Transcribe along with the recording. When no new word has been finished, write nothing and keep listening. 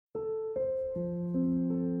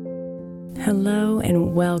Hello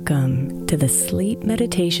and welcome to the Sleep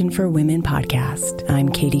Meditation for Women podcast. I'm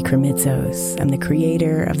Katie Kremitzos. I'm the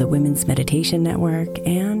creator of the Women's Meditation Network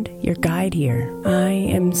and your guide here. I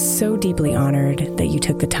am so deeply honored that you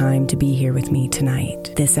took the time to be here with me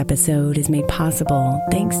tonight. This episode is made possible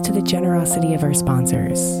thanks to the generosity of our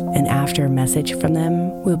sponsors. And after a message from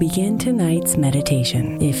them, we'll begin tonight's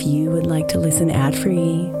meditation. If you would like to listen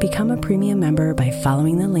ad-free, become a premium member by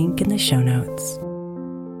following the link in the show notes.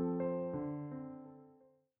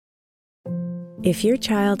 If your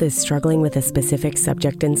child is struggling with a specific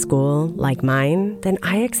subject in school, like mine, then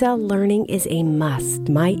IXL Learning is a must.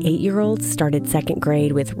 My 8-year-old started second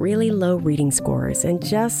grade with really low reading scores and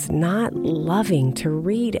just not loving to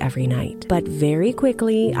read every night. But very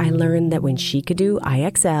quickly, I learned that when she could do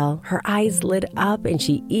IXL, her eyes lit up and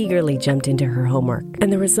she eagerly jumped into her homework.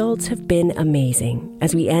 And the results have been amazing.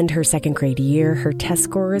 As we end her second grade year, her test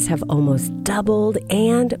scores have almost doubled,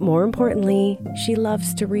 and more importantly, she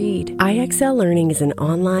loves to read. IXL Learning is an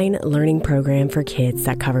online learning program for kids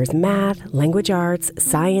that covers math, language arts,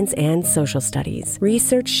 science, and social studies.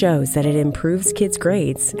 Research shows that it improves kids'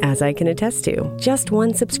 grades, as I can attest to. Just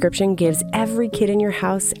one subscription gives every kid in your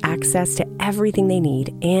house access to everything they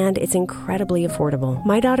need, and it's incredibly affordable.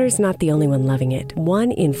 My daughter's not the only one loving it.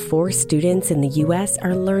 1 in 4 students in the U.S.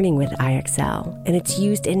 are learning with IXL, and it's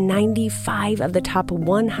used in 95 of the top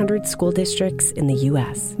 100 school districts in the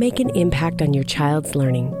U.S. Make an impact on your child's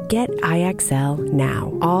learning. Get IXL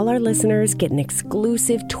now. All our listeners get an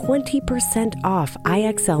exclusive 20% off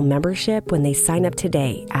IXL membership when they sign up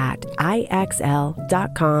today at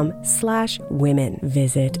IXL.com/women.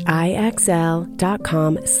 Visit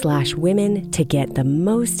IXL.com/women to get the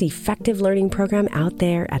most effective learning program out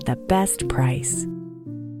there at the best price.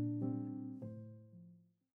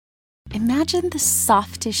 Imagine the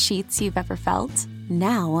softest sheets you've ever felt.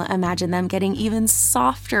 Now imagine them getting even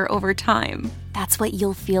softer over time. That's what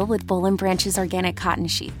you'll feel with Boll & Branch's organic cotton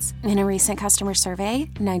sheets. In a recent customer survey,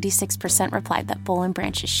 96% replied that Boll &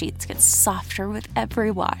 Branch's sheets get softer with every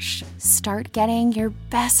wash. Start getting your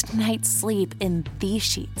best night's sleep in these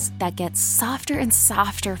sheets that get softer and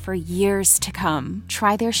softer for years to come.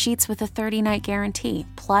 Try their sheets with a 30-night guarantee,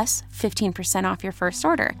 plus 15% off your first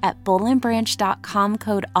order at bollandbranch.com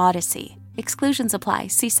code Odyssey. Exclusions apply.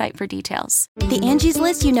 See site for details. The Angie's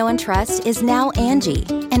List you know and trust is now Angie,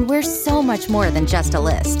 and we're so much more than just a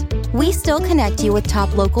list. We still connect you with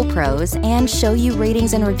top local pros and show you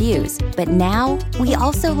ratings and reviews, but now we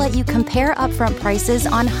also let you compare upfront prices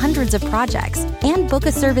on hundreds of projects and book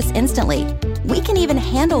a service instantly. We can even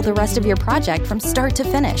handle the rest of your project from start to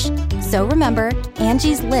finish. So remember,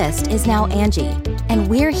 Angie's List is now Angie, and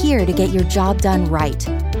we're here to get your job done right.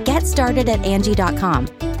 Get started at Angie.com.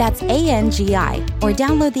 That's ANGI, or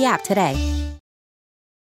download the app today.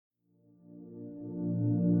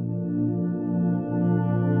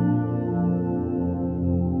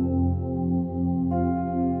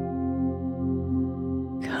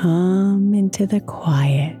 Come into the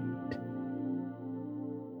quiet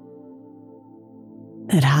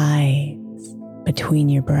that hides between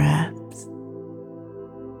your breaths.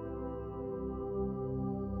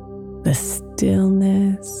 The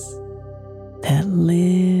stillness that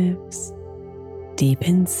lives deep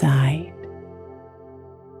inside.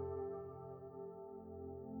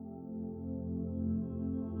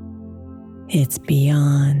 It's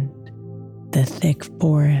beyond the thick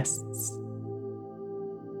forests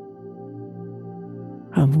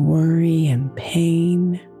of worry and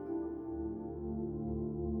pain.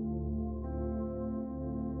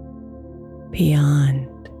 Beyond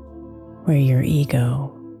where your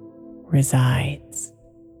ego resides.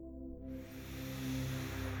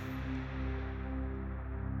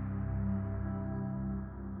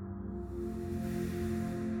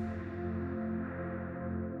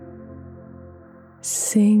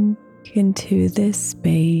 Sink into this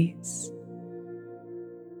space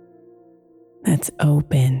that's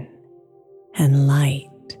open and light.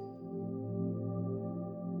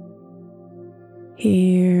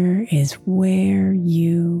 Here is where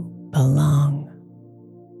you belong.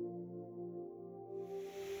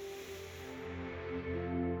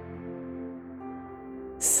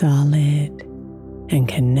 Solid and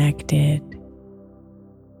connected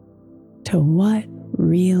to what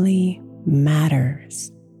really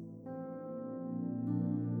matters.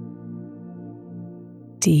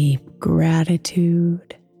 Deep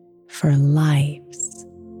gratitude for life's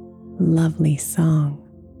lovely song.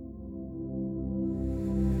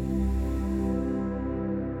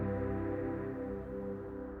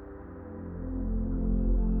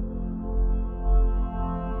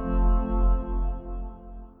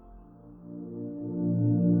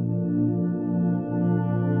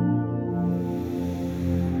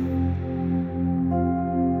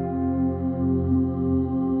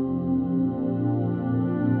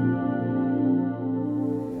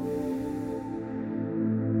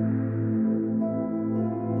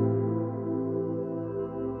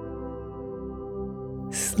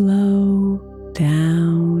 Slow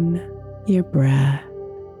down your breath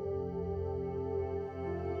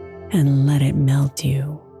and let it melt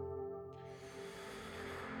you.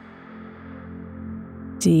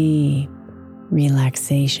 Deep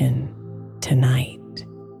relaxation tonight.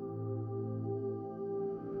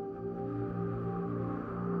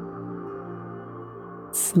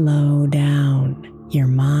 Slow down your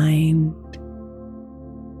mind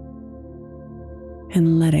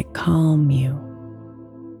and let it calm you.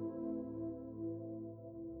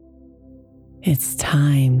 It's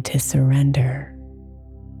time to surrender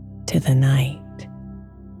to the night.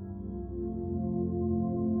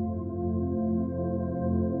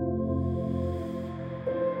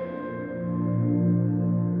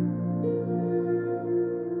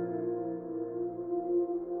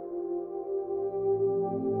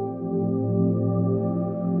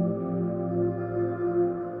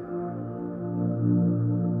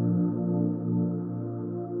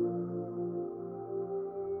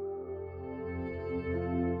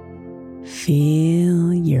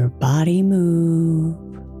 Feel your body move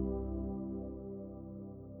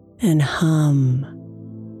and hum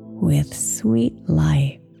with sweet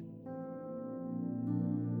life.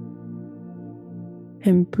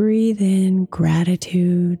 And breathe in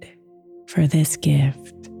gratitude for this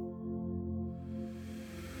gift.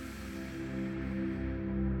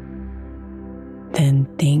 Then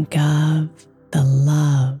think of the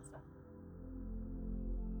love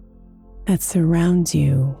that surrounds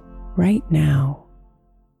you right now,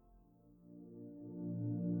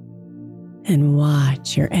 and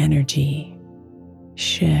watch your energy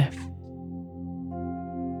shift.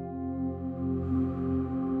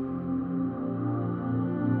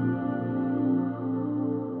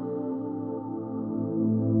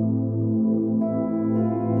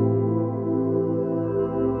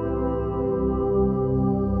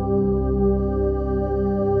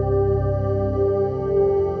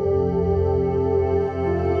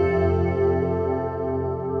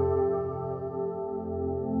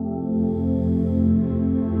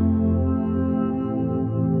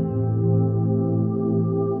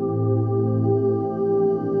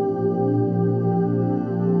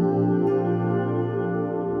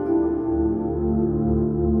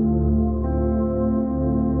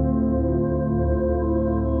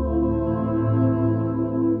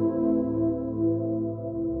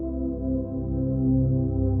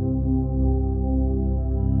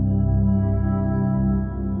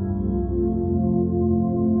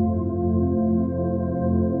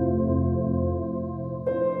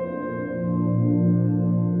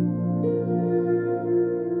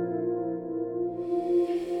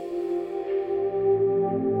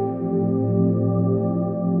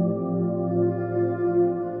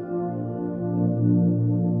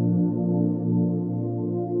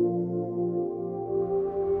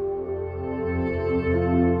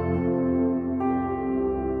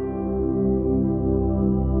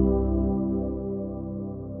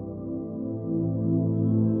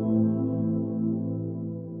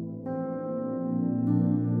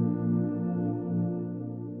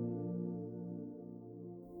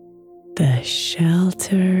 The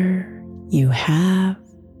shelter you have,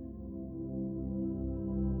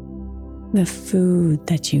 the food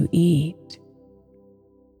that you eat,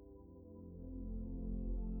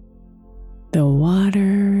 the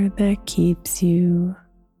water that keeps you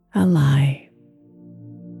alive.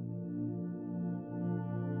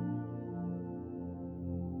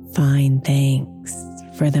 Find thanks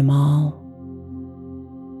for them all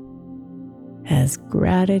as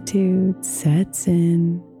gratitude sets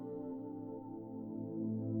in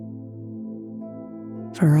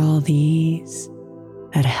for all these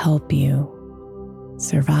that help you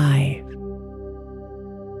survive.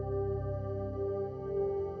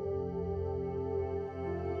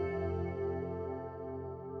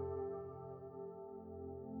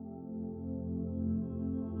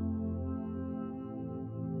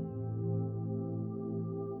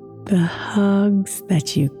 The hugs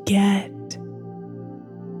that you get,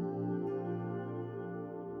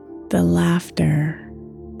 the laughter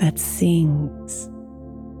that sings,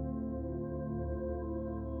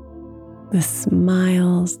 the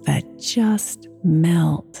smiles that just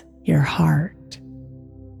melt your heart.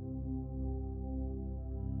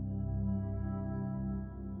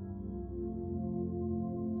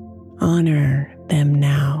 Honor them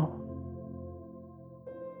now,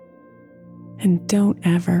 and don't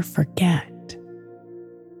ever forget.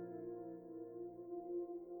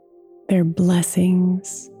 They're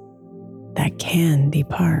blessings that can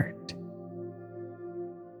depart.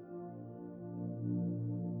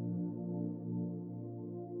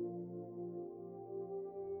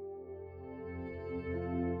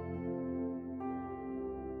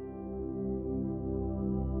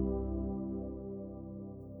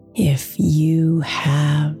 if you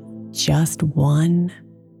have just one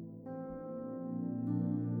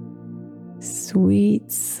sweet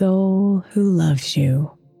soul who loves you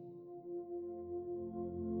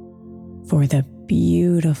for the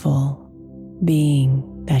beautiful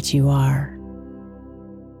being that you are.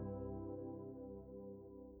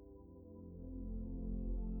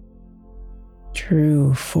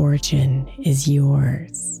 True fortune is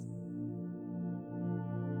yours.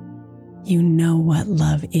 You know what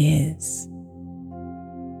love is.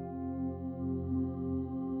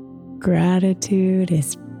 Gratitude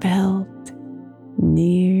is felt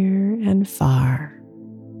near and far.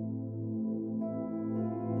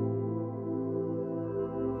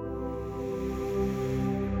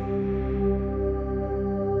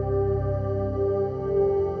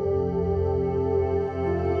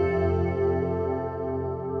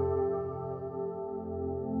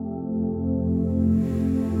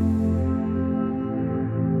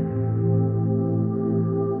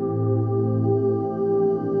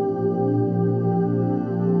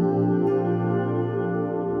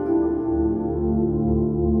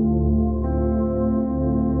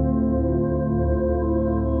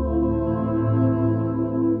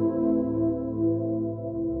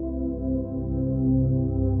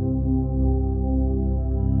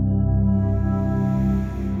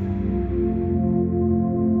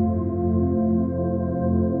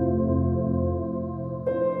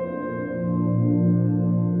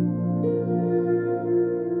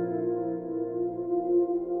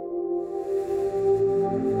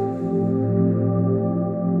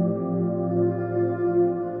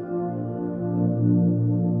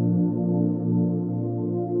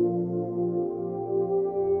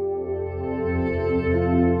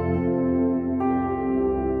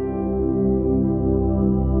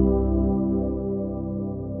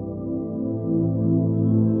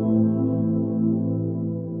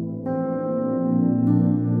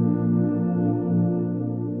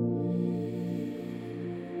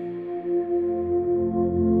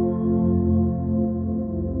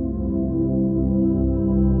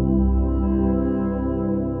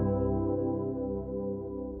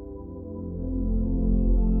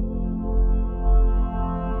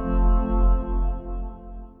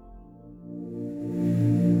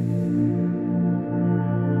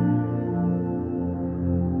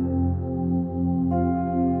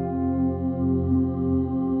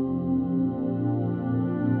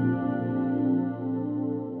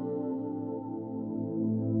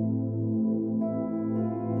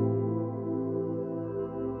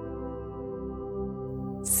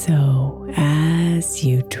 So as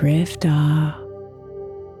you drift off,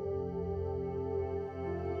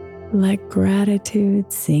 let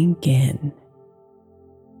gratitude sink into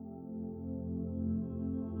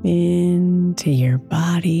your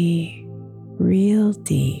body real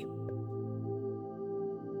deep.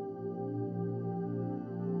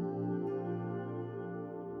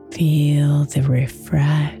 Feel the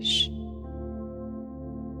refresh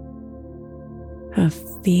of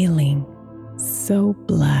feeling so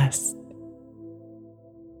blessed.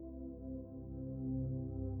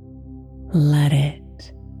 Let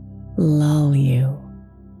it lull you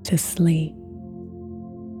to sleep.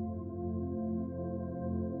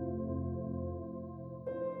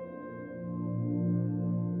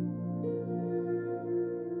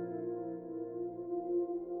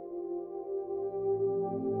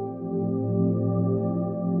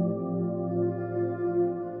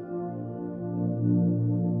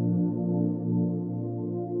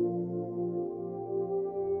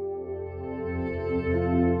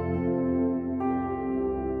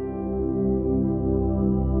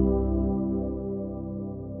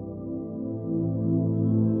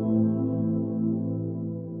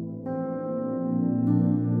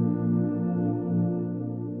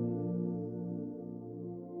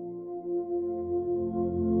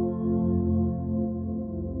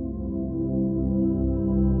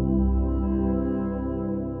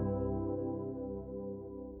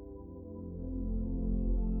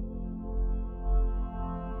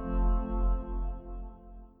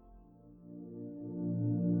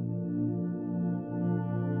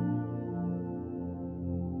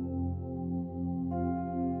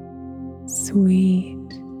 Sweet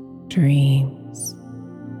dreams,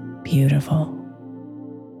 beautiful.